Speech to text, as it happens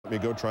me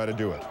go try to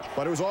do it.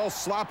 But it was all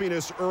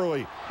sloppiness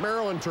early.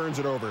 Maryland turns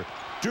it over.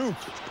 Duke,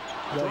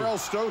 Terrell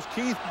Stokes,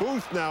 Keith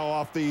Booth now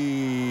off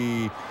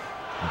the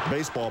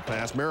baseball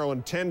pass.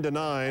 Maryland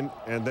 10-9,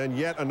 and then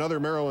yet another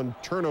Maryland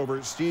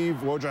turnover. Steve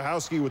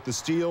Wojciechowski with the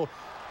steal.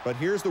 But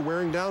here's the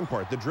wearing down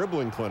part, the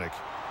dribbling clinic.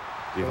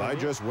 If I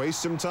just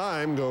waste some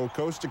time, go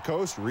coast to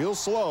coast real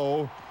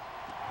slow,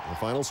 the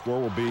final score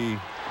will be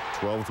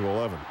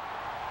 12-11.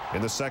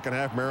 In the second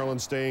half,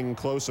 Maryland staying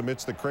close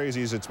amidst the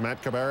crazies. It's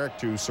Matt Kabarek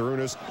to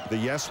Sarunas, the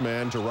yes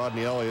man to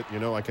Rodney Elliott. You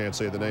know I can't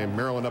say the name.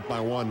 Maryland up by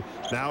 1.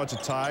 Now it's a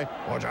tie.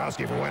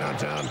 Wojciechowski for way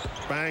downtown.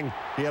 Bang.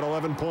 He had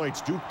 11 points.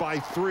 Duke by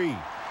 3.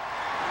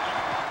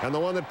 And the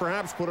one that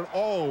perhaps put it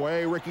all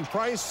away, Ricky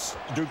Price,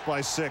 Duke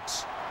by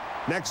 6.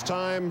 Next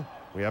time,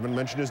 we haven't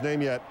mentioned his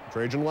name yet.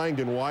 Trajan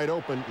Langdon wide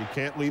open. You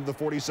can't leave the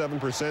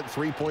 47%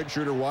 three-point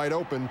shooter wide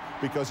open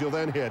because he'll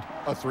then hit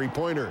a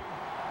three-pointer.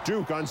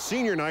 Duke on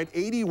senior night,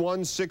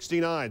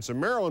 81-69. So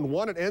Maryland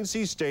won at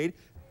NC State.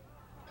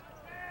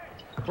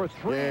 For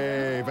 3.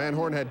 Yay, Van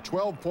Horn had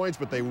 12 points,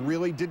 but they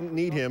really didn't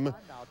need him.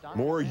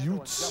 More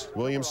Utes.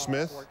 William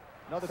Smith.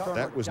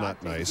 That was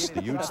not nice.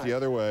 The Utes the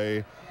other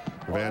way.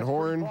 Van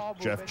Horn,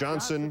 Jeff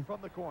Johnson.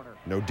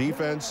 No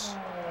defense.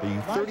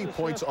 The 30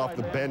 points off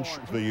the bench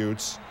for the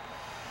Utes.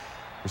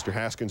 Mr.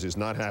 Haskins is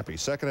not happy.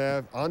 Second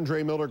half,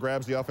 Andre Miller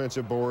grabs the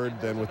offensive board,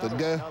 then with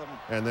the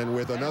and then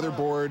with another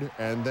board,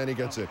 and then he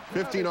gets it.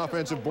 15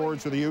 offensive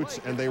boards for the Utes,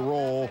 and they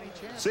roll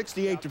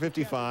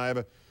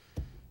 68-55.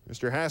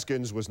 Mr.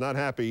 Haskins was not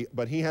happy,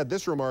 but he had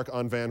this remark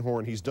on Van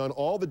Horn. He's done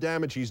all the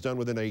damage he's done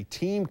within a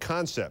team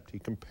concept. He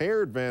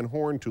compared Van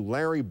Horn to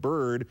Larry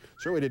Bird.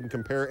 Certainly didn't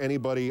compare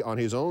anybody on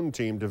his own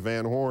team to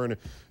Van Horn,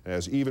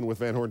 as even with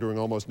Van Horn doing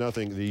almost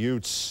nothing, the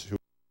Utes, who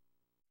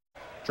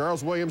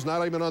Charles Williams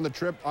not even on the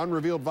trip.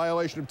 Unrevealed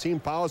violation of team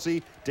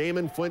policy.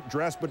 Damon Flint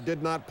dressed but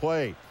did not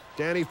play.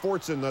 Danny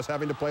Fortson thus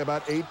having to play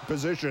about 8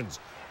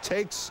 positions.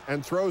 Takes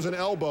and throws an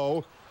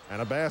elbow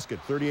and a basket.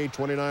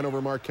 38-29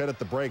 over Marquette at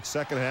the break.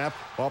 Second half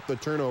off the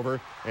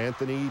turnover.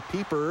 Anthony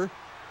Pieper.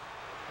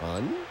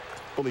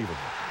 Unbelievable.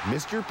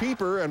 Mr.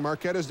 Pieper, and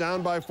Marquette is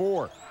down by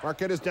 4.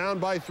 Marquette is down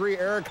by 3.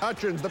 Eric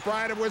Hutchins, the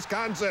pride of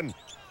Wisconsin.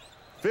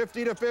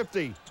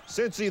 50-50.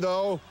 Cincy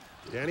though.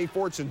 Danny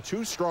Fortson,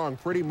 too strong,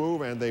 pretty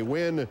move, and they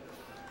win.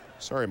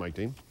 Sorry, Mike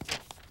Dean.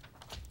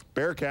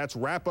 Bearcats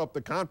wrap up the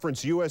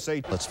Conference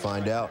USA. Let's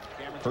find out.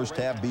 First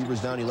half,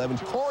 Beavers down 11.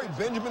 Corey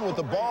Benjamin with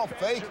the ball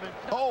fake.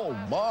 Oh,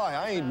 my,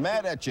 I ain't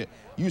mad at you.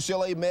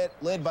 UCLA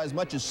led by as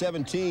much as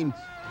 17.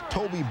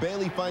 Toby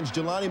Bailey finds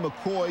Jelani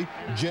McCoy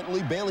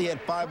gently. Bailey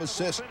had 5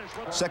 assists.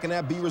 Second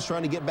half, Beavers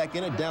trying to get back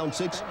in it, down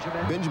 6.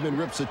 Benjamin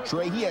rips a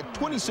tray. He had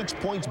 26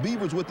 points.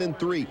 Beavers within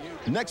 3.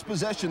 Next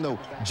possession, though,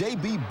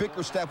 J.B.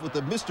 Bickerstaff with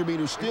a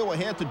misdemeanor steal. A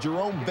hand to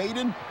Jerome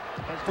Baden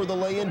for the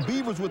lay-in.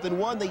 Beavers within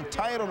 1. They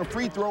tie it on a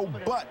free throw,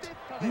 but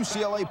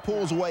UCLA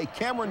pulls away.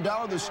 Cameron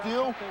Dollar the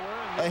steal.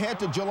 A hand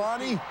to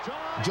Jelani.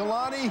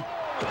 Jelani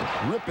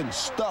ripping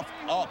stuff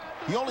up.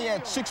 He only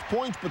had 6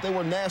 points, but they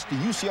were nasty.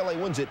 UCLA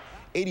wins it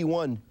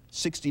 81-69.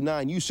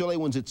 UCLA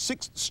wins its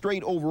 6th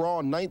straight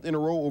overall, 9th in a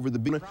row over the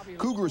Beavers.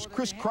 Cougars'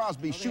 Chris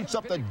Crosby shoots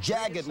up the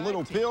jagged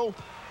little pill.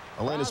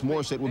 Alanis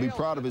Morissette will be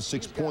proud of his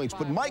 6 points,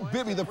 but Mike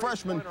Bibby, the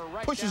freshman,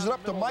 pushes it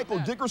up to Michael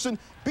Dickerson,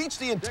 beats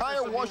the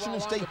entire Washington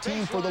State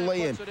team for the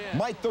lay-in.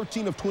 Mike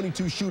 13 of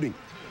 22 shooting.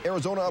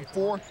 Arizona up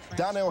 4.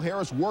 Donnell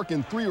Harris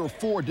working 3 or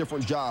 4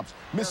 different jobs.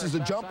 Misses the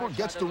jumper,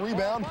 gets the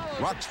rebound,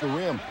 rocks the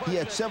rim. He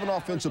had 7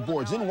 offensive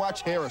boards. Then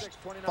watch Harris.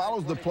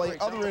 Follows the play,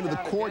 other end of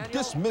the court,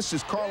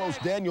 dismisses Carlos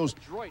Daniels.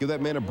 Give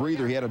that man a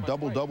breather. He had a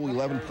double-double,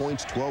 11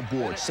 points, 12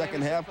 boards.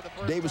 Second half,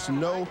 Davison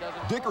no.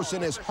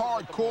 Dickerson is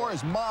hardcore,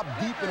 is mob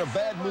deep in a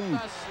bad mood.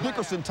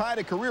 Dickerson tied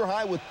a career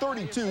high with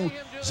 32.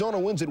 Zona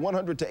wins it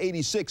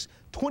 100-86.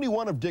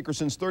 21 of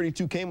Dickerson's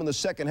 32 came in the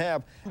second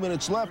half. 2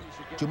 minutes left.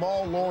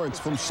 Jamal Lawrence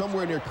from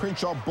somewhere near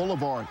Crenshaw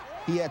Boulevard.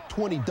 He had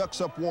 20, Ducks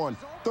up 1.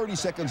 30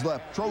 seconds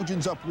left.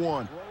 Trojans up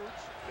 1.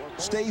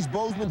 Stays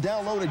Bozeman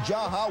down low to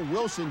Jaha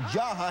Wilson.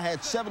 Jaha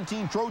had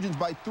 17, Trojans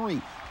by 3.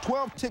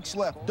 12 ticks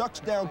left. Ducks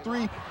down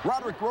 3.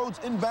 Roderick Rhodes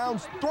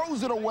inbounds,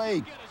 throws it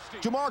away.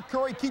 Jamar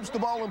Curry keeps the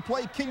ball in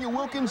play. Kenya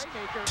Wilkins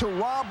to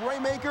Rob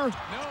Raymaker.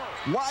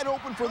 Wide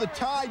open for the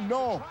tie.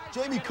 No.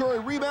 Jamie Curry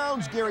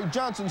rebounds. Gary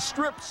Johnson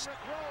strips.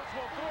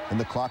 And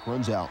the clock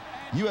runs out.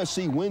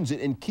 USC wins it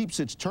and keeps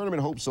its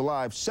tournament hopes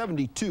alive,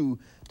 72-69.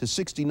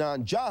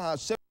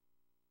 Jaha.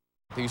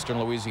 Eastern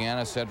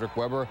Louisiana, Cedric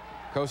Weber,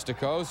 coast to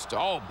coast.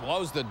 Oh,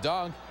 blows the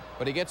dunk,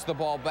 but he gets the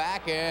ball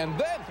back and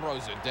then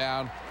throws it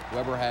down.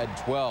 Weber had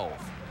 12.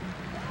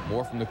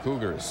 More from the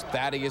Cougars.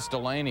 Thaddeus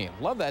Delaney.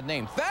 Love that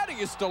name.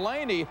 Thaddeus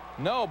Delaney.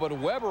 No, but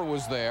Weber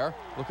was there,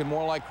 looking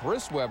more like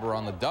Chris Weber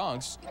on the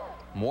dunks.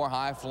 More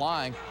high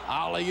flying.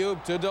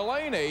 Alley-oop to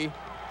Delaney.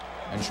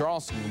 And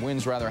Charleston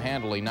wins rather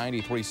handily,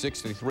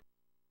 93-63.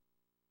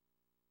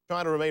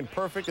 Trying to remain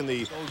perfect in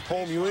the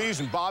home unis,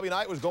 and Bobby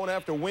Knight was going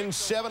after win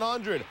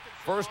 700.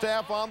 First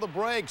half on the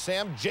break,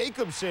 Sam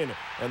Jacobson,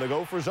 and the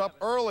Gophers up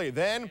early.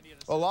 Then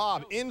a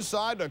lob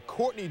inside to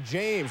Courtney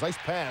James. Nice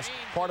pass,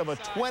 part of a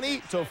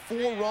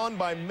 20-4 run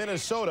by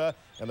Minnesota.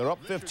 and they're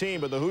up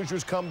 15, but the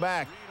Hoosiers come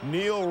back.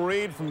 Neil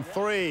Reed from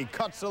 3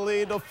 cuts the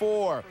lead to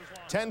 4.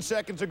 10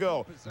 seconds to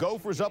go.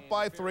 Gophers up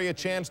by 3, a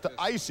chance to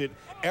ice it.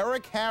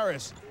 Eric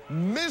Harris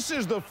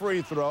misses the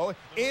free throw.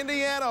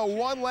 Indiana,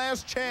 one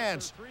last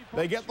chance.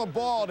 They get the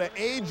ball to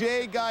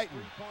A.J. Guyton.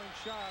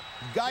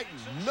 Guyton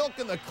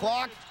milking the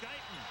clock.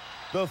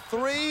 The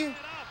 3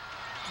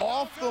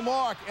 off the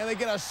mark, and they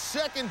get a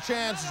second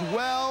chance as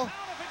well.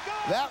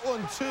 That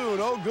one, too,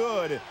 no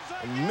good.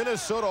 And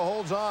Minnesota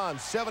holds on,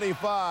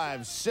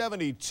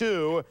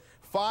 75-72.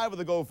 5 of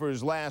the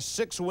Gophers' last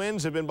 6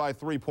 wins have been by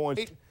 3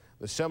 points.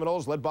 The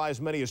Seminoles led by as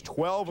many as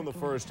 12 in the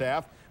first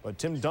half, but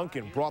Tim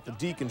Duncan brought the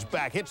Deacons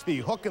back. Hits the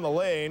hook in the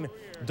lane.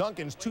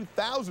 Duncan's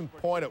 2,000th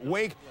point at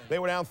Wake. They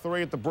were down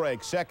 3 at the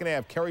break. Second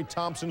half, Kerry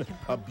Thompson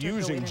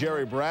abusing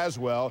Jerry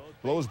Braswell.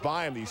 Blows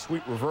by him, the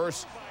sweet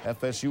reverse.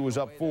 FSU was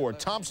up 4.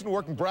 Thompson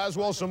working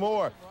Braswell some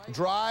more.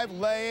 Drive,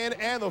 lay in,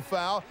 and the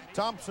foul.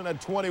 Thompson had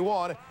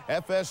 21.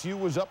 FSU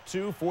was up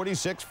 2,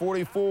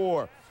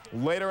 46-44.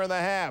 Later in the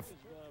half,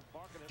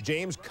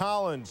 James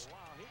Collins,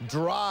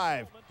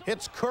 drive,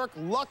 hits Kirk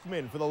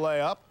Luckman for the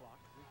layup.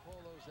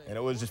 And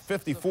it was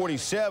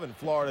 50-47,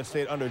 Florida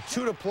State under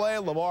 2 to play.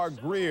 Lamar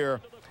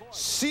Greer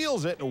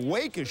seals it, and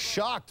Wake is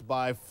shocked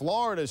by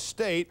Florida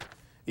State,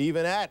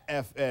 even at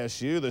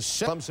FSU. The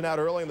Thompson out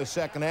early in the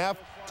second half.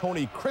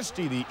 Tony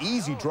Christie, the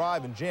easy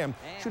drive and jam.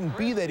 Shouldn't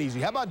be that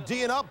easy. How about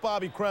D'ing up,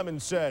 Bobby Kremen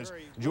says.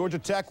 Georgia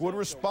Tech would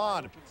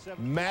respond.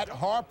 Matt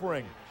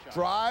Harpering,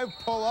 drive,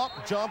 pull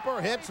up,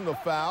 jumper, hits, and the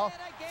foul.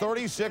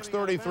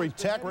 36-33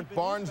 Tech. Rick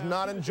Barnes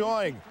not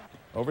enjoying.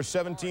 Over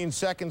 17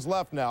 seconds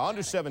left now.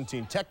 Under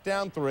 17. Tech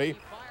down 3.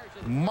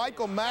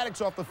 Michael Maddox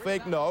off the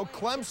fake no.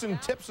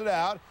 Clemson tips it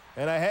out.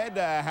 And ahead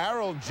to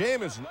Harold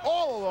Jamison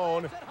all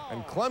alone.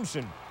 And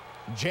Clemson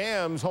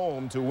jams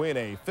home to win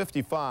a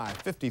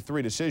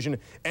 55-53 decision,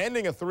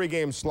 ending a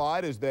 3-game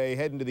slide as they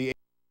head into the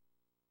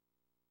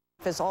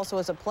also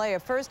as a player.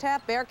 First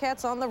half,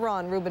 Bearcats on the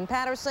run. Ruben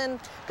Patterson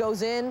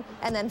goes in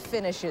and then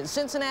finishes.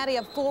 Cincinnati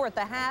up 4 at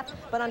the half,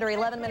 but under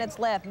 11 minutes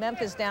left.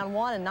 Memphis down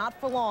 1, and not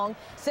for long.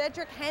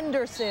 Cedric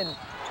Henderson.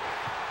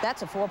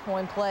 That's a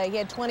 4-point play. He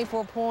had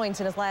 24 points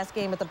in his last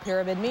game at the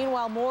Pyramid.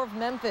 Meanwhile, more of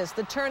Memphis.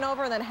 The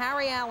turnover, and then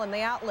Harry Allen, the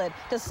outlet,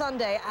 to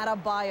Sunday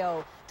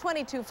Adebayo.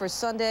 22 for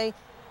Sunday.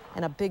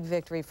 And a big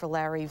victory for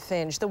Larry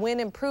Finch. The win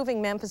improving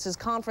Memphis's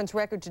conference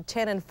record to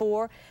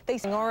 10-4. They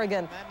see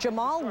Oregon.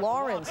 Jamal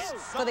Lawrence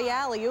for the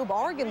alley-oop.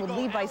 Oregon would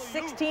lead by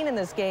 16 in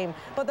this game,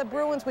 but the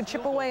Bruins would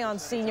chip away on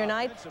senior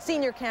night.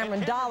 Senior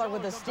Cameron Dollar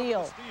with a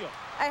steal.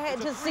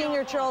 Ahead to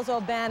senior Charles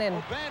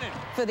O'Bannon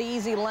for the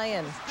easy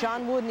lay-in.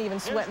 John Wooden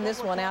even sweating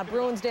this one out.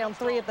 Bruins down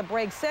 3 at the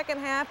break. Second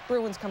half,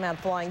 Bruins come out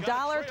flying.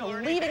 Dollar to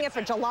leaving it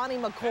for Jelani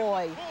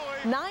McCoy.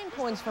 9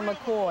 points for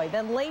McCoy.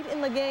 Then late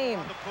in the game,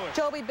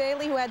 Toby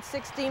Bailey, who had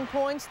 16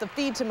 points, the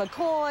feed to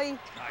McCoy.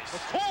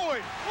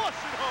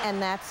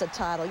 And that's a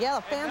title. Yeah,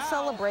 the fans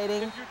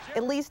celebrating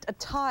at least a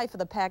tie for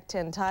the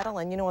Pac-10 title,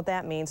 and you know what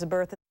that means. The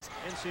birth of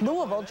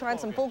Louisville trying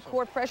some full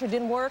court pressure,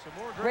 didn't work.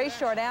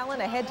 Rayshard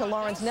Allen ahead to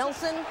Lawrence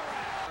Nelson.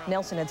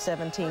 Nelson had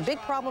 17. Big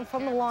problem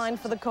from the line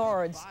for the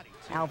Cards.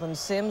 Alvin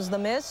Sims the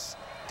miss.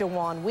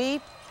 DeJuan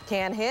Wheat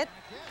can't hit.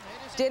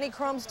 Denny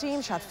Crum's team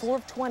shot 4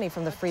 of 20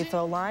 from the free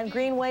throw line.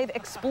 Green Wave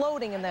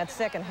exploding in that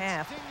second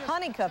half.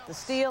 Honeycutt the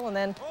steal, and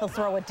then he'll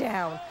throw it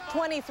down.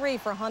 23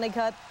 for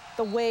Honeycutt.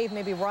 The Wave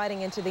may be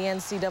riding into the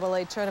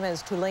NCAA tournament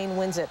as Tulane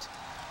wins it.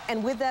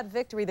 And with that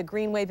victory, the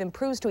Green Wave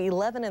improves to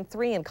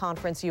 11-3 in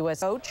Conference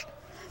US. Coach.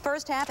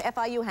 First half,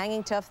 FIU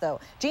hanging tough,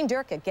 though. Gene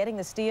Durkett getting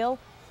the steal.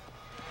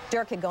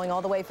 Durkett going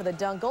all the way for the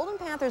dunk. Golden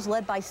Panthers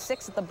led by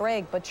 6 at the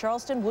break, but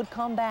Charleston would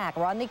come back.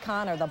 Rodney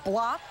Connor, the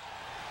block,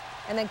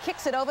 and then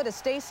kicks it over to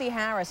Stacey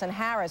Harris, and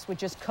Harris would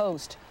just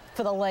coast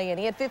for the lay-in.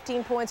 He had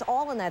 15 points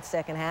all in that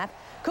second half.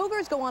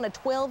 Cougars go on a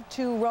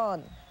 12-2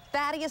 run.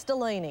 Thaddeus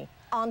Delaney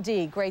on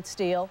D, great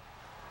steal.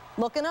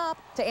 Looking up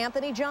to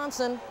Anthony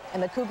Johnson,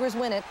 and the Cougars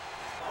win it.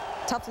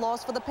 Tough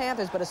loss for the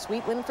Panthers, but a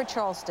sweet win for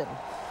Charleston.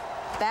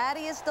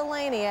 Thaddeus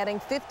Delaney adding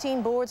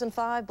 15 boards and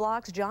 5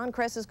 blocks. John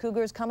Kress's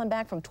Cougars coming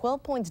back from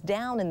 12 points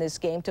down in this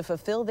game to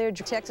fulfill their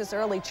Texas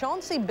early.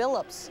 Chauncey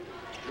Billups,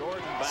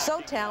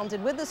 so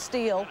talented with the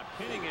steal.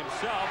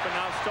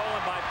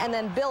 And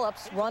then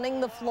Billups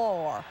running the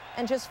floor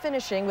and just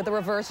finishing with the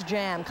reverse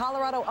jam.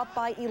 Colorado up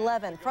by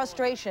 11.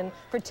 Frustration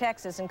for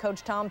Texas and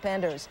Coach Tom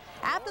Penders.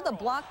 After the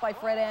block by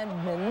Fred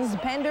Edmonds,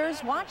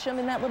 Penders, watch him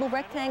in that little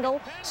rectangle,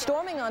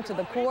 storming onto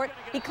the court.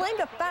 He claimed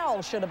a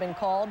foul should have been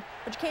called,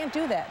 but you can't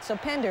do that. So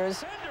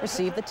Penders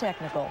received the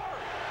technical.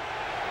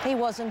 He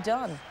wasn't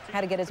done.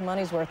 Had to get his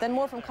money's worth. Then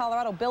more from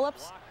Colorado.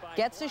 Billups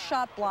gets his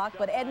shot blocked,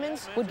 but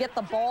Edmonds would get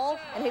the ball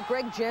and hit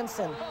Greg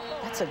Jensen.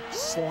 That's a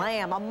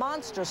slam, a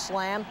monster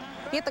slam.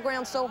 He hit the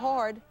ground so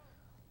hard,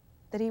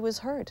 that he was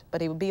hurt,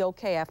 but he would be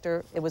okay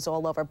after it was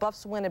all over.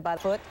 Buffs win it by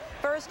the foot.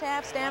 First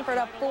half, Stanford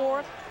up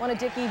 4. One of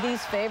Dick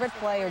Evy's favorite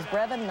players,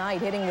 Brevin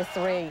Knight, hitting the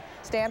 3.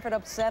 Stanford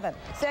up 7.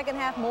 Second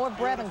half, more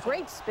Brevin.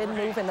 Great spin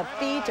move in the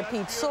feed to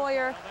Pete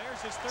Sawyer.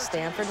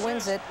 Stanford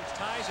wins it.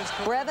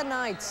 Brevin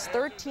Knight's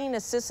 13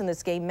 assists in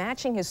this game,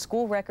 matching his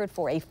school record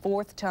for a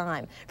 4th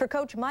time. For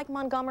Coach Mike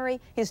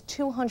Montgomery, his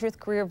 200th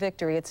career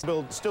victory. It's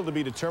still to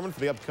be determined for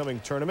the upcoming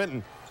tournament.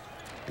 And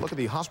look at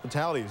the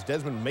hospitality as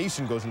Desmond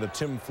Mason goes into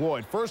Tim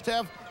Floyd. First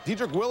half,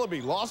 Dietrich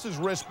Willoughby lost his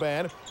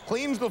wristband,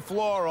 cleans the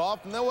floor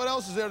off, and then what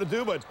else is there to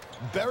do but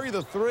bury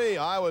the 3?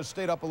 Iowa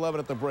stayed up 11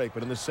 at the break,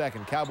 but in the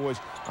second, Cowboys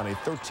on a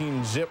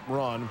 13-zip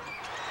run.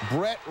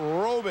 Brett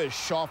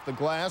Robish off the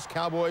glass.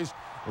 Cowboys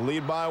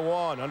lead by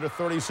 1. Under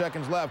 30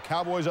 seconds left.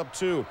 Cowboys up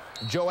 2.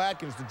 Joe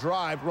Atkins, the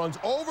drive, runs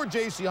over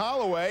J.C.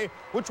 Holloway.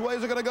 Which way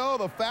is it going to go?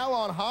 The foul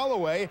on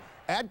Holloway.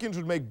 Atkins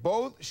would make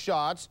both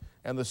shots,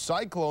 and the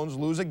Cyclones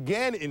lose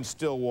again in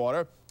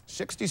Stillwater.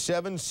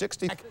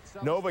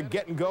 67-60. Nova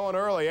getting going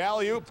early.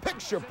 Alley-oop,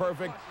 picture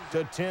perfect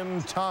to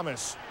Tim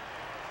Thomas.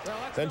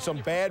 Then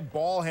some bad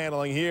ball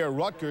handling here.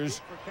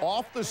 Rutgers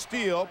off the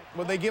steal,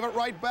 but they give it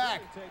right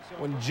back.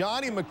 When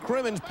Johnny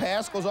McCrimmon's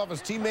pass goes off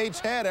his teammate's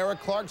head,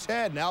 Eric Clark's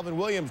head, and Alvin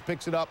Williams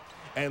picks it up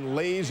and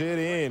lays it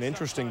in.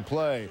 Interesting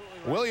play.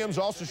 Williams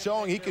also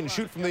showing he can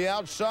shoot from the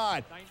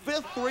outside.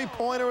 5th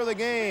three-pointer of the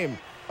game.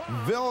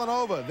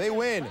 Villanova, they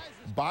win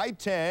by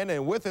 10,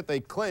 and with it, they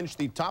clinch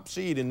the top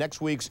seed in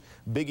next week's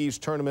Big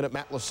East tournament at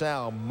Matt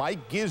LaSalle.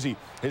 Mike Gizzi,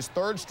 his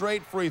 3rd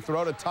straight free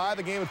throw to tie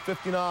the game at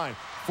 59.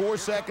 4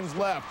 seconds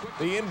left.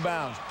 The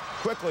inbounds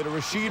quickly to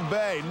Rashid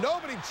Bey.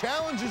 Nobody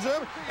challenges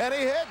him, and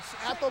he hits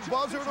at the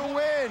buzzer to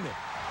win.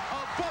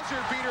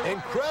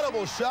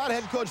 Incredible shot.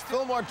 Head coach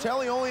Phil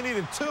Martelli only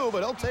needed 2,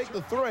 but he'll take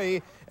the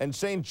 3. And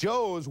St.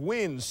 Joe's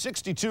wins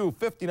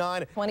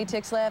 62-59. 20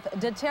 ticks left.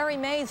 DeTerry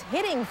Mays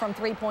hitting from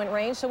 3-point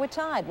range, so we're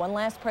tied. One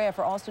last prayer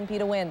for Austin Peay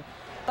to win.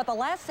 But the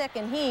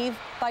last-second heave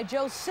by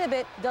Joe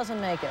Sibbett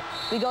doesn't make it.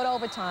 We go to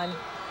overtime.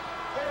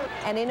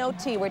 And in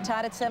OT, we're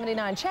tied at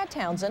 79. Chad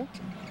Townsend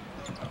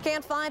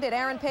can't find it.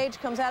 Aaron Page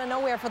comes out of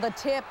nowhere for the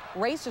tip.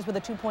 Racers with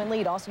a 2-point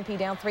lead. Austin Peay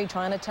down 3,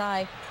 trying to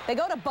tie. They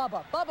go to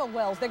Bubba. Bubba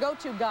Wells, their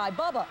go-to guy.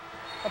 Bubba.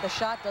 But the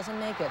shot doesn't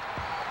make it.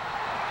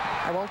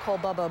 I won't call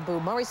Bubba a boo.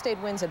 Murray State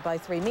wins it by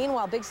 3.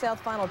 Meanwhile, Big South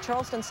final,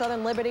 Charleston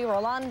Southern Liberty,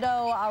 Rolando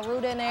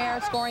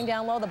Arrudenair scoring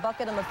down low, the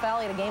bucket and the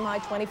foul. He had a game-high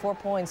 24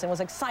 points and was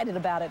excited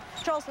about it.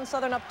 Charleston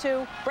Southern up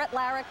 2. Brett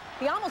Larrick,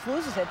 he almost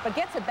loses it, but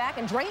gets it back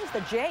and drains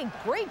the J.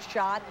 Great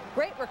shot,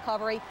 great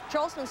recovery.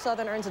 Charleston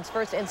Southern earns its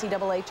first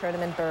NCAA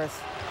tournament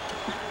berth.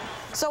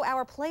 So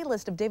our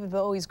playlist of David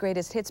Bowie's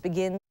greatest hits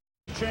begins.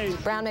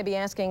 Brown may be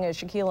asking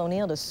Shaquille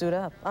O'Neal to suit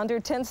up. Under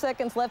 10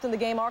 seconds left in the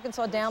game,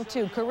 Arkansas down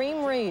 2.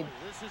 Kareem Reed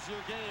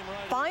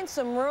finds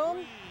some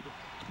room.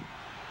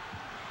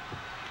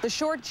 The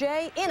short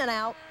J, in and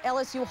out.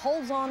 LSU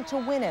holds on to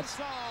win it.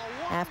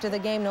 After the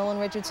game, Nolan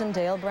Richardson,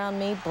 Dale Brown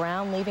meet.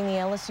 Brown leaving the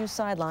LSU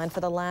sideline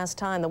for the last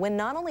time. The win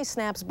not only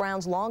snaps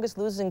Brown's longest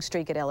losing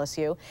streak at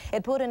LSU,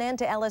 it put an end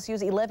to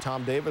LSU's 11th.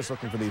 Tom Davis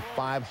looking for the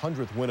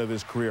 500th win of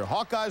his career.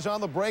 Hawkeyes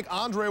on the break.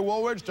 Andre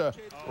Woolridge to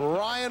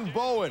Ryan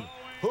Bowen.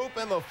 Hoop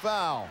and the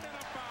foul.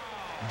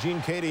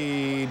 Gene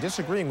Katie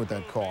disagreeing with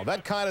that call.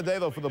 That kind of day,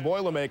 though, for the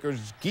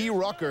Boilermakers. Guy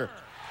Rucker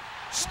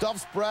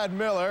stuffs Brad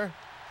Miller.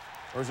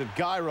 Or is it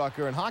Guy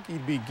Rucker? And hockey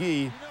would be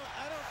Guy.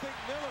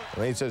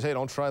 And he says, hey,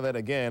 don't try that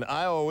again.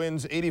 Iowa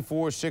wins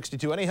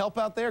 84-62. Any help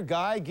out there?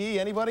 Guy, Guy,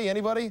 anybody?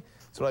 Anybody?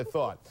 That's what I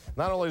thought.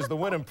 Not only does the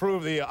win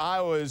improve the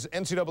Iowa's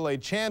NCAA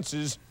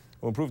chances,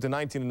 will improve to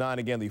 19-9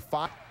 again. The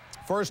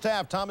first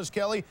half, Thomas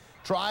Kelly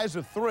tries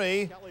a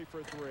 3,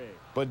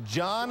 but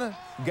John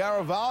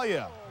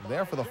Garavaglia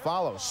there for the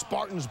follow.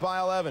 Spartans by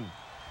 11.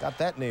 Got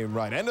that name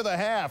right. End of the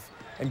half,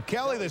 and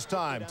Kelly this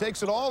time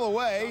takes it all the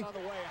way,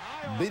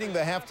 beating the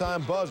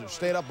halftime buzzer.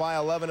 Stayed up by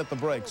 11 at the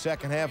break.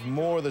 Second half,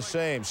 more of the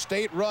same.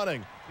 State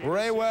running.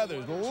 Ray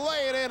Weathers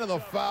lay it in, and the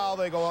foul.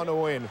 They go on to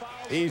win.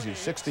 Easy,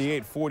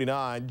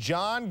 68-49.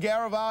 John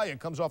Garavaglia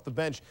comes off the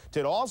bench,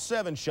 did all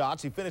 7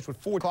 shots. He finished with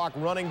 4 clock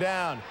running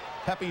down.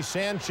 Pepe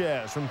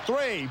Sanchez from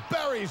 3,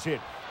 buries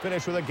it.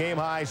 Finished with a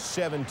game-high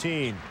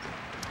 17.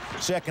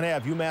 Second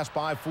half, UMass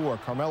by 4.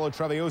 Carmelo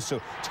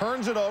Travioso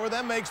turns it over,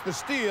 then makes the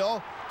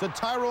steal to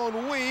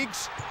Tyrone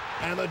Weeks.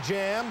 And the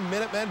jam,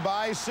 Minutemen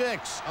by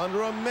 6.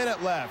 Under a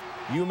minute left.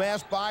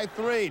 UMass by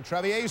 3.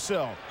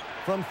 Travieso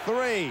from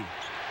 3.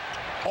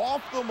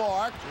 Off the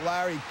mark.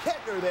 Larry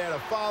Kettner there to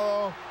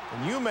follow.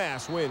 And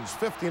UMass wins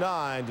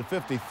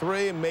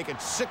 59-53 and make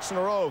it 6 in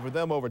a row for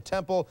them over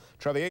Temple.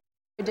 Travieso.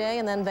 Day,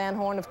 and then Van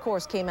Horn, of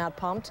course, came out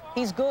pumped.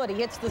 He's good. He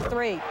hits the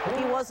 3.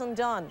 He wasn't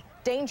done.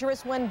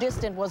 Dangerous when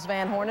distant was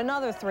Van Horn.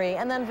 Another 3.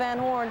 And then Van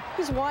Horn,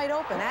 he's wide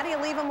open. How do you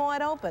leave him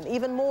wide open?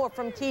 Even more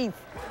from Keith.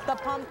 The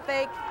pump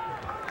fake.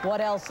 What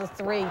else? A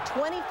 3.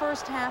 20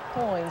 first half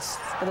points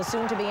for the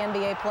soon-to-be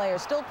NBA player.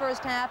 Still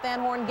first half,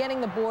 Van Horn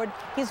getting the board.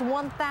 He's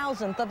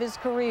 1,000th of his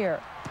career.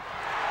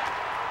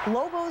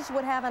 Lobos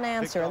would have an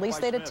answer. At least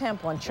they'd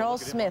attempt one.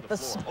 Charles Smith, the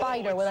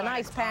spider, with a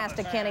nice pass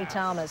to Kenny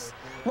Thomas.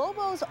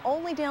 Lobos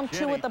only down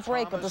 2 at the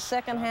break of the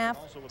second half.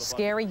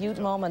 Scary Ute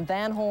moment.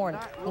 Van Horn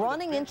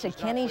running into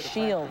Kenny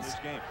Shields.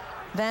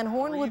 Van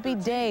Horn would be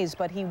dazed,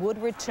 but he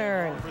would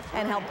return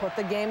and help put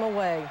the game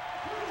away.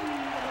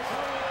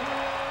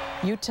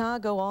 Utah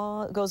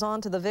goes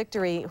on to the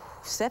victory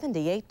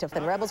 78 to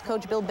the Rebels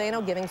coach Bill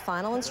Bayno giving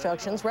final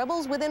instructions.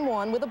 Rebels within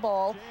 1 with the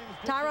ball.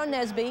 Tyrone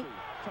Nesby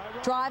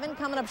driving,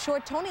 coming up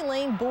short. Tony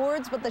Lane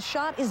boards, but the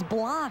shot is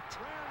blocked.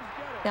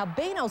 Now,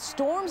 Bayno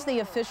storms the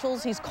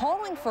officials. He's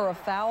calling for a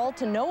foul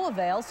to no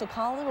avail, so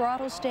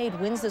Colorado State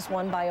wins this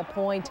one by a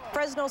point.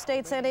 Fresno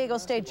State, San Diego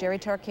State, Jerry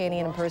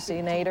Tarkanian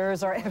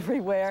impersonators are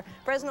everywhere.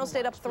 Fresno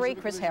State up 3,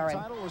 Chris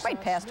Herron.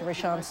 Great pass to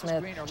Rashawn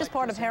Smith. Just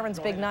part of Herron's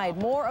big night.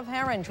 More of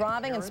Herron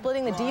driving and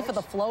splitting the D for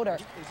the floater.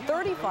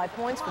 35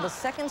 points for the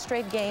second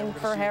straight game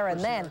for Herron.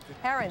 Then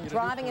Herron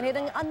driving and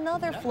hitting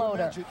another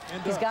floater.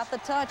 He's got the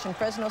touch, and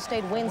Fresno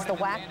State wins the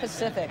WAC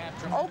Pacific.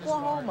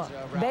 Oklahoma,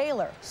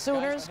 Baylor,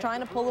 Sooners trying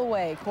to pull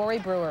away. Corey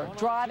Brewer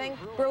driving.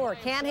 Brewer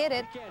can't hit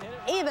it.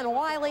 Even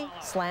Wiley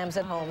slams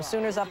it home.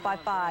 Sooners up by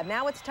 5.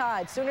 Now it's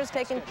tied. Sooners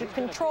taking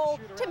control.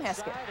 Tim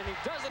Heskett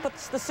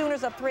puts the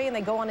Sooners up 3, and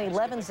they go on an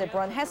 11-zip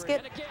run.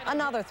 Heskett,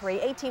 another 3.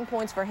 18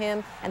 points for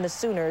him, and the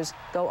Sooners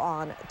go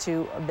on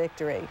to a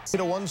victory.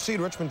 A 1 seed,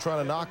 Richmond trying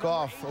to knock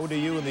off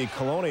ODU in the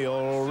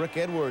Colonial. Rick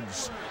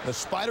Edwards. The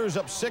Spiders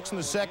up 6 in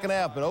the second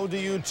half, but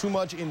ODU too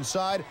much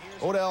inside.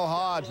 Odell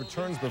Hodge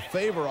returns the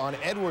favor on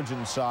Edwards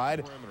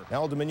inside.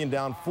 Now Dominion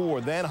down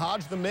 4. Then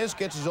Hodge the miss,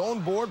 gets his own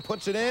board,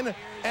 puts it in,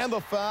 and the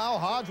foul.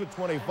 Hodge with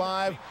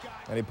 25,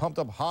 and he pumped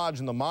up Hodge,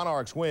 and the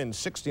Monarchs win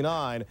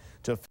 69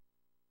 to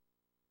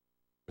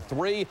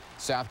 3.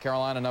 South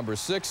Carolina number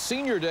 6.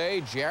 Senior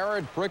Day,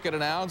 Jared Prickett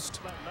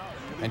announced.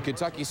 And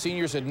Kentucky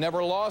seniors had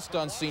never lost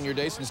on Senior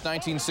Day since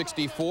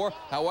 1964.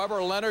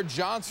 However, Leonard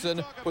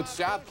Johnson put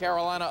South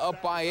Carolina up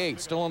by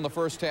 8. Still in the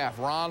first half.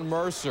 Ron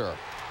Mercer.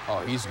 Oh,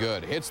 he's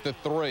good. Hits the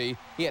 3.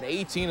 He had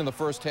 18 in the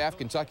first half.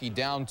 Kentucky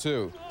down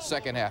 2.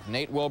 Second half,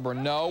 Nate Wilbur,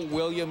 no.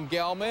 William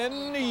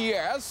Gelman,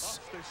 yes.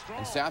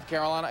 And South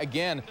Carolina,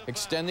 again,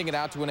 extending it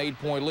out to an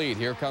 8-point lead.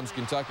 Here comes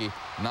Kentucky.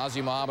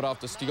 Nazir Muhammad off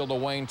the steal to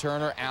Wayne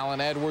Turner.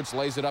 Allen Edwards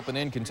lays it up and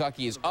in.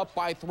 Kentucky is up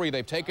by 3.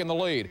 They've taken the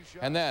lead.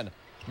 And then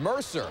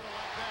Mercer.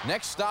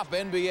 Next stop,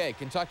 NBA.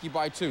 Kentucky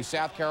by 2.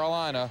 South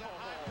Carolina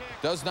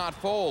does not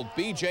fold.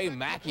 B.J.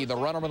 Mackey, the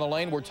runner in the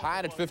lane. We're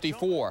tied at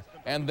 54.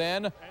 And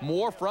then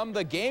more from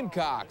the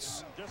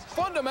Gamecocks.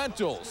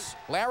 Fundamentals.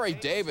 Larry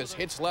Davis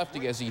hits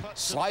lefty as he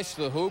sliced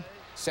the hoop.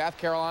 South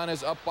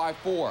Carolina's up by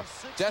 4.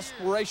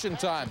 Desperation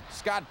time.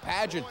 Scott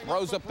Padgett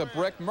throws up the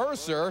brick.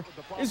 Mercer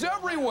is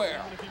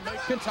everywhere.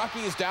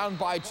 Kentucky is down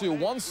by 2.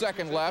 1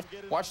 second left.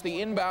 Watch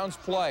the inbounds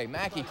play.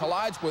 Mackey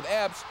collides with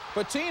Epps.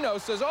 Patino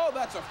says, oh,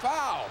 that's a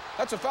foul.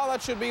 That's a foul.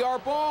 That should be our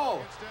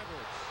ball.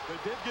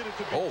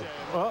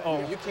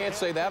 Oh, you can't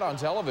say that on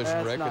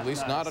television, Rick. At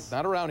least nice.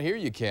 not around here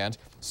you can't.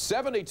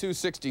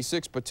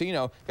 72-66,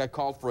 Patino got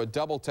called for a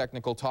double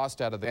technical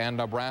tossed out of the and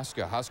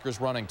Nebraska. Huskers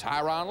running.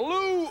 Tyronn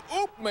Lue,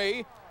 oop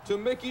me, to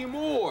Mickey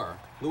Moore.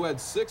 Lue had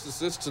 6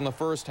 assists in the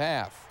first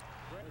half.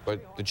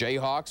 But the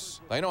Jayhawks,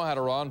 they know how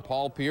to run.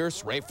 Paul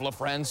Pierce, Rafe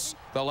LaFrance,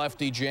 the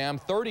lefty jam.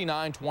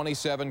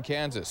 39-27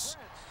 Kansas.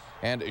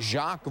 And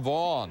Jacques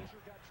Vaughn.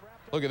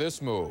 Look at this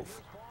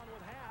move.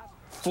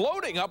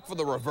 Floating up for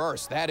the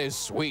reverse. That is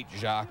sweet,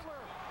 Jacques.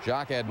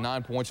 Jacques had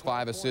 9 points,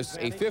 5 assists,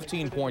 a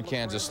 15-point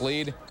Kansas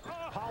lead.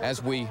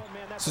 As we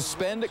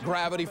suspend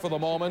gravity for the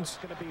moment,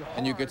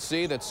 and you could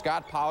see that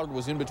Scott Pollard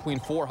was in between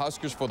 4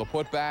 Huskers for the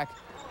putback.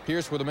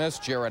 Pierce with a miss.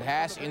 Jared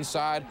Haas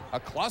inside. A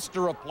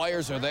cluster of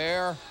players are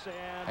there,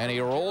 and he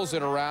rolls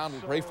it around.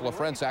 Rafe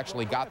LaFrance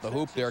actually got the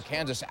hoop there.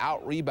 Kansas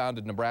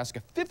out-rebounded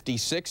Nebraska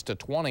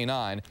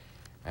 56-29.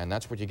 And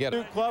that's what you get.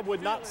 Duke Club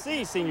would not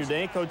see Senior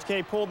Day. Coach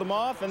K pulled them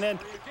off and then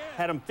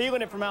had them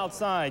feeling it from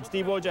outside.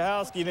 Steve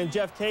Wojciechowski, then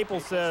Jeff Capel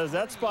says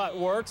that spot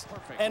works.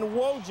 And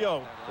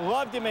Wojo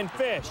loved him in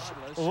Fish,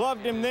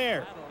 loved him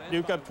there.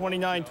 Duke up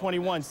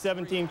 29-21,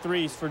 17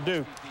 threes for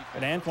Duke.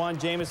 But Antoine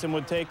Jamison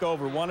would take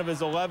over. 1 of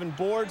his 11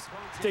 boards,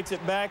 sticks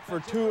it back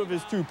for 2 of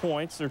his 2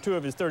 points, or 2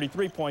 of his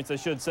 33 points, I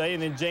should say.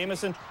 And then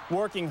Jamison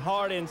working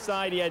hard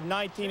inside. He had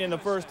 19 in the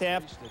first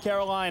half.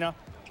 Carolina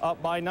up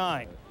by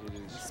 9.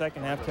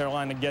 Second half,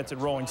 Carolina gets it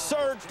rolling.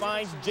 Surge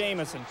finds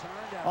Jamison.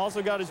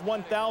 Also got his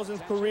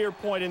 1,000th career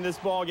point in this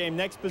ball game.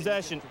 Next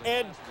possession,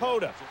 Ed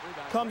Cota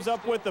comes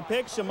up with the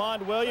pick.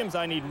 Shamond Williams,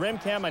 I need rim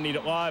cam, I need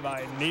it live,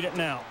 I need it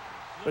now.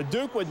 But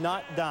Duke would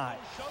not die.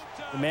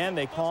 The man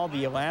they call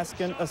the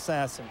Alaskan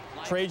Assassin,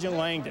 Trajan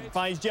Langdon,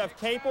 finds Jeff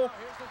Capel.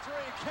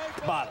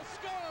 Bottom.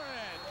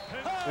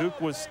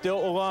 Duke was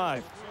still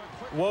alive.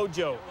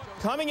 Wojo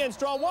coming in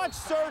strong. Watch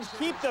Surge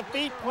keep the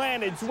feet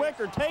planted.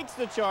 Zwicker takes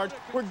the charge.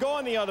 We're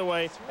going the other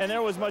way, and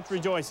there was much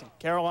rejoicing.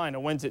 Carolina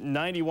wins it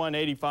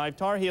 91-85.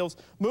 Tar Heels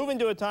move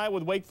into a tie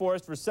with Wake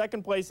Forest for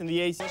second place in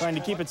the AC, trying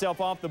to keep itself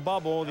off the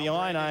bubble. The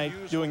Illini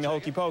doing the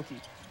hokey pokey.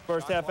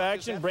 First half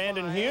action,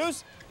 Brandon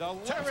Hughes.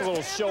 It's a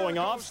little showing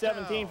off,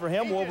 17 for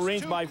him.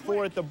 Wolverines by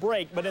 4 at the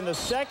break. But in the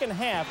second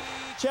half,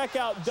 check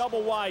out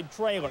double wide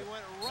trailer.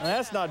 Now,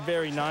 that's not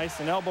very nice.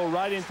 An elbow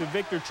right into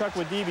Victor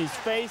Chukwudibi's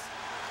face.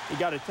 He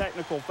got a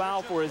technical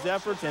foul for his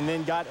efforts and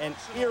then got an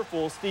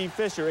earful. Steve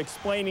Fisher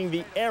explaining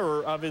the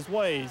error of his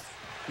ways.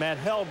 Matt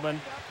Heldman,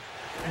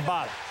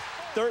 bottom.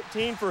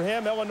 13 for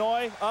him.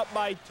 Illinois up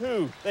by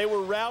 2. They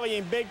were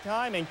rallying big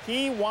time, and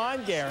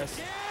Keyjuan Garris,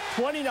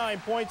 29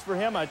 points for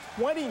him, a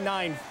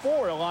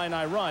 29-4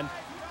 Illini run.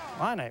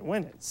 Illini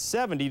win it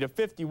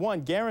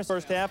 70-51. Garris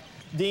first half.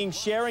 Dean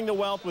sharing the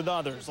wealth with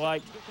others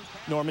like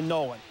Norman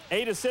Nolan.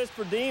 8 assists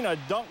for Dean, a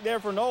dunk there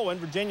for Nolan.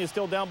 Virginia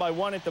still down by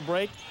 1 at the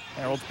break.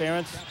 Harold's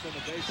parents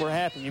were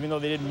happy, even though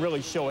they didn't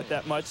really show it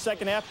that much.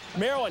 Second half,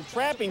 Maryland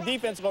trapping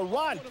defense.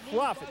 LaRon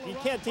Profit, he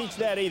can't teach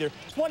that either.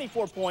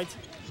 24 points.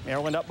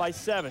 Maryland up by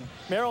 7.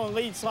 Maryland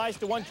lead slice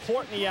to 1.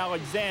 Courtney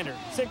Alexander,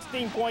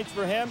 16 points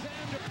for him.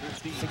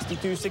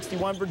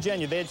 62-61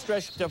 Virginia. They had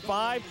stretched to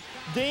 5.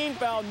 Dean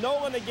fouled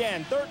Nolan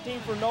again.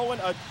 13 for Nolan,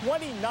 a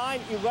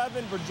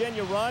 29-11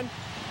 Virginia run.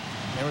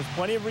 There was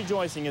plenty of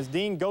rejoicing as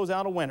Dean goes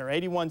out a winner.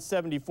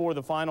 81-74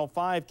 the final.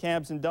 5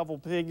 Cavs in double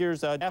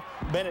figures.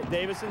 Bennett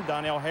Davison,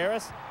 Donnell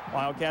Harris.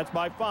 Wildcats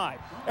by 5.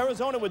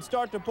 Arizona would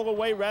start to pull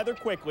away rather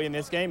quickly in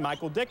this game.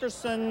 Michael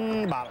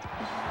Dickerson, bottom.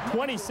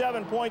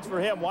 27 points for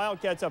him.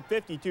 Wildcats up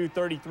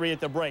 52-33 at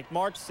the break.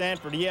 Mark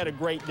Sanford, he had a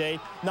great day.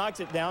 Knocks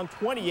it down,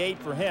 28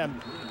 for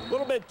him. A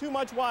little bit too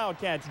much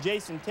Wildcats.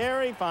 Jason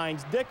Terry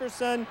finds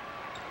Dickerson,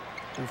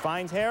 who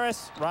finds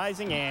Harris,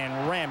 rising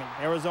and ramming.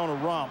 Arizona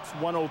romps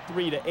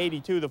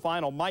 103-82 the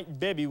final. Mike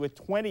Bibby with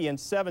 20 and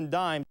 7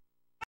 dimes.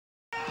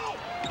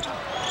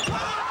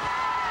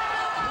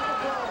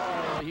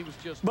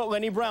 But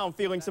Lenny Brown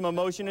feeling some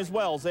emotion as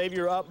well.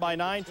 Xavier up by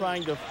 9,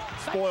 trying to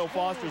spoil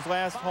Foster's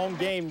last home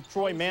game.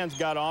 Troy Mans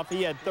got off.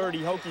 He had 30.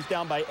 Hokies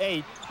down by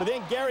 8. But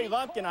then Gary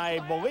Lumpkin, I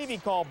believe he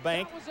called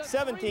bank.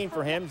 17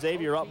 for him.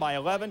 Xavier up by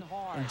 11.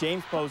 And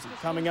James Posey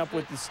coming up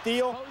with the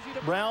steal.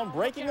 Brown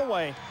breaking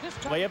away.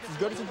 Layups as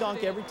good as a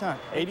dunk every time.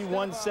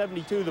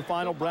 81-72 the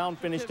final. Brown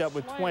finished up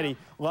with 20.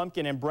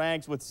 Lumpkin and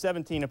Braggs with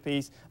 17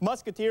 apiece.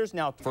 Musketeers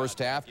now. First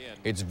half,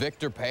 it's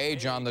Victor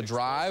Page on the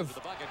drive.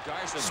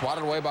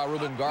 Swatted away by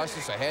Ruben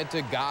Garces. Ahead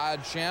to God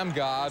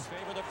Shamgod.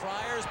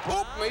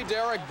 Boop me,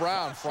 Derek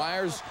Brown.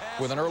 Friars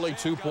with an early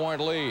 2-point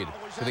lead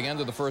to the end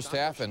of the first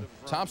half. And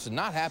Thompson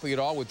not happy at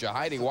all with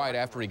Jahidi White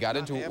after he got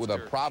into it with a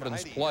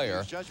Providence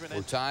player.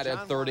 We're tied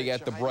at 30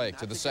 at the break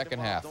to the second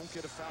half.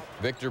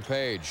 Victor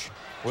Page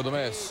with a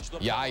miss.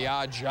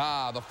 Yaya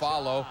Ja, the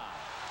follow.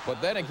 But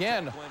then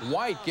again,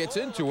 White gets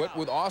into it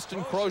with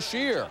Austin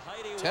Crocier.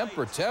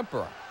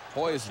 Temper.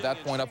 Poised at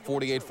that point up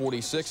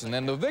 48-46. And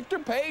then the Victor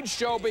Page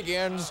show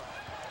begins.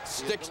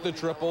 Sticks the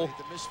triple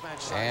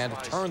and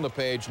turn the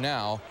page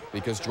now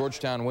because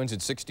Georgetown wins at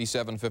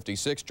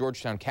 67-56.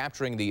 Georgetown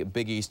capturing the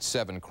Big East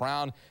 7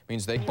 crown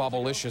means they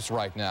bubblicious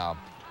right now.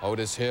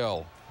 Otis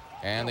Hill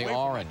and the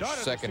Orange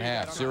second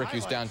half.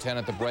 Syracuse down 10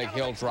 at the break.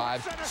 Hill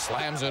drives,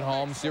 slams it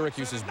home.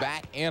 Syracuse is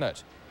back in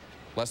it.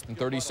 Less than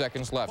 30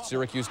 seconds left.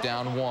 Syracuse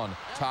down 1.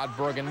 Todd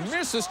Bergen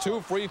misses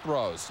 2 free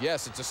throws.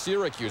 Yes, it's a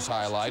Syracuse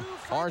highlight.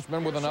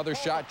 Orangemen with another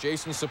shot.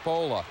 Jason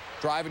Cipolla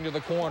driving to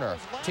the corner.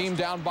 Team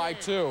down by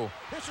 2.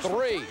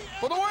 3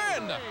 for the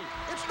win.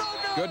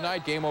 Good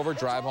night. Game over.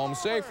 Drive home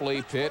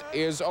safely. Pitt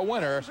is a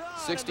winner.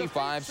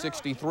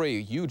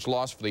 65-63. Huge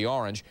loss for the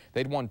Orange.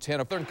 They'd won 10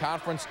 of their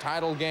conference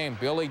title game.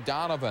 Billy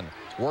Donovan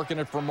working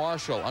it for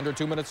Marshall. Under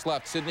 2 minutes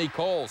left. Sidney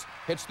Coles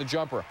hits the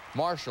jumper.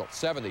 Marshall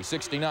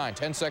 70-69.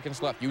 10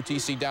 seconds left.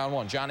 UTC down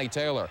 1. Johnny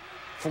Taylor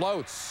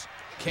floats.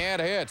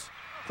 Can't hit.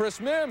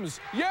 Chris Mims.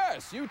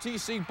 Yes.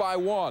 UTC by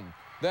 1.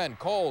 Then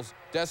Coles.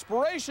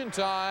 Desperation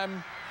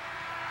time.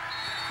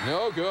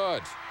 No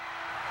good.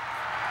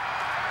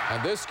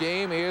 And this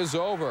game is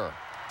over.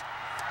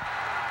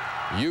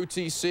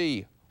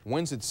 UTC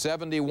wins it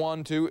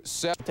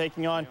 71-7.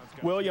 Taking on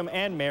William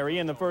and Mary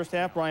in the first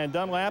half. Brian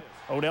Dunlap,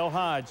 Odell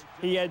Hodge.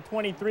 He had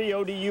 23,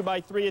 ODU by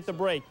 3 at the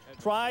break.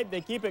 Tribe,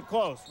 they keep it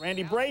close.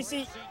 Randy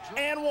Bracey,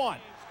 and 1.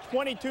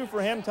 22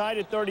 for him, tied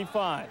at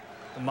 35.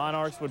 The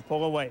Monarchs would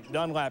pull away.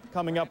 Dunlap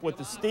coming up with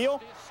the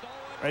steal.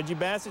 Reggie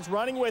Bassett's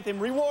running with him.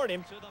 Reward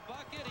him.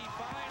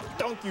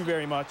 Thank you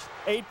very much.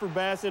 8 for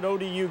Bassett.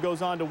 ODU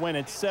goes on to win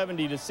it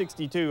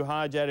 70-62.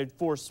 Hodge added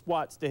 4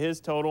 swats to his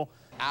total.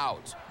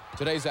 Out.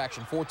 Today's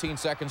action, 14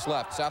 seconds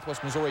left.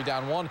 Southwest Missouri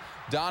down 1.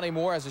 Donnie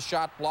Moore has a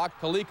shot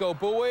blocked. Kaliko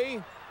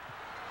Bowie.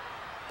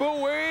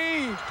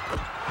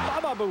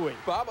 Baba Bowie.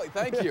 Baba,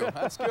 thank you.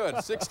 That's good.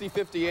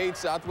 60-58,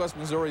 Southwest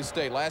Missouri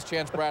State. Last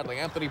chance, Bradley.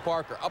 Anthony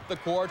Parker up the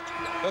court.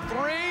 The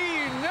 3,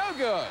 no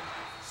good.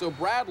 So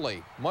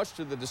Bradley, much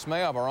to the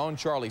dismay of our own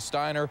Charlie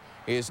Steiner,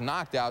 is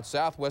knocked out.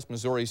 Southwest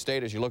Missouri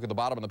State, as you look at the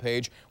bottom of the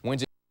page,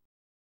 wins it.